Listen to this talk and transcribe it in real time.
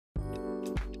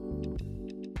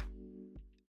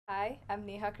Hi, I'm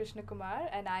Neha Krishnakumar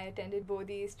and I attended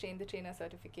Bodhih's Train the Trainer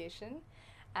certification.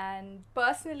 And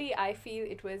personally, I feel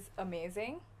it was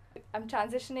amazing. I'm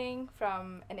transitioning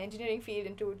from an engineering field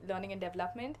into learning and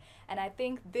development, and I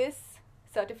think this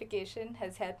certification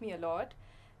has helped me a lot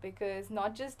because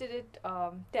not just did it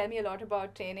tell me a lot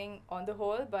about training on the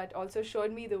whole, but also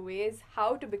showed me the ways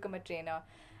how to become a trainer.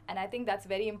 And I think that's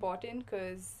very important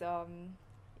because,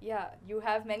 yeah, you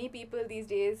have many people these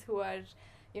days who are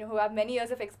who have many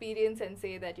years of experience and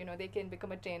say that they can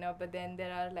become a trainer, but then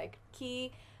there are like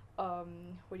key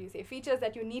what do you say, features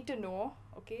that you need to know,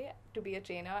 okay, to be a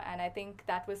trainer. And I think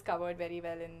that was covered very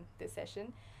well in this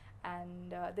session.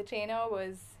 And the trainer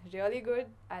was really good.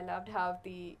 I loved how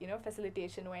the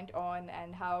facilitation went on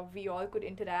and how we all could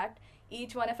interact.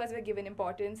 Each one of us were given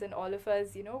importance, and all of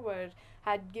us were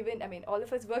had given, I mean, all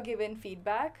of us were given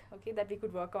feedback, okay, that we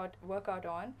could work out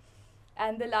on.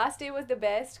 And the last day was the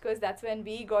best because that's when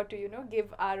we got to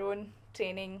give our own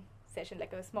training session,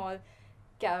 like a small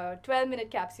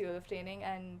 12-minute capsule of training.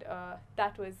 And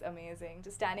that was amazing,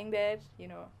 just standing there,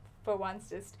 for once,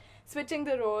 just switching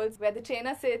the roles where the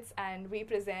trainer sits and we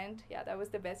present. Yeah, that was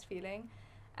the best feeling.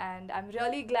 And I'm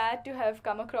really glad to have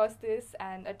come across this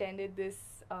and attended this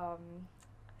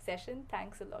session.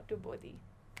 Thanks a lot to Bodhi.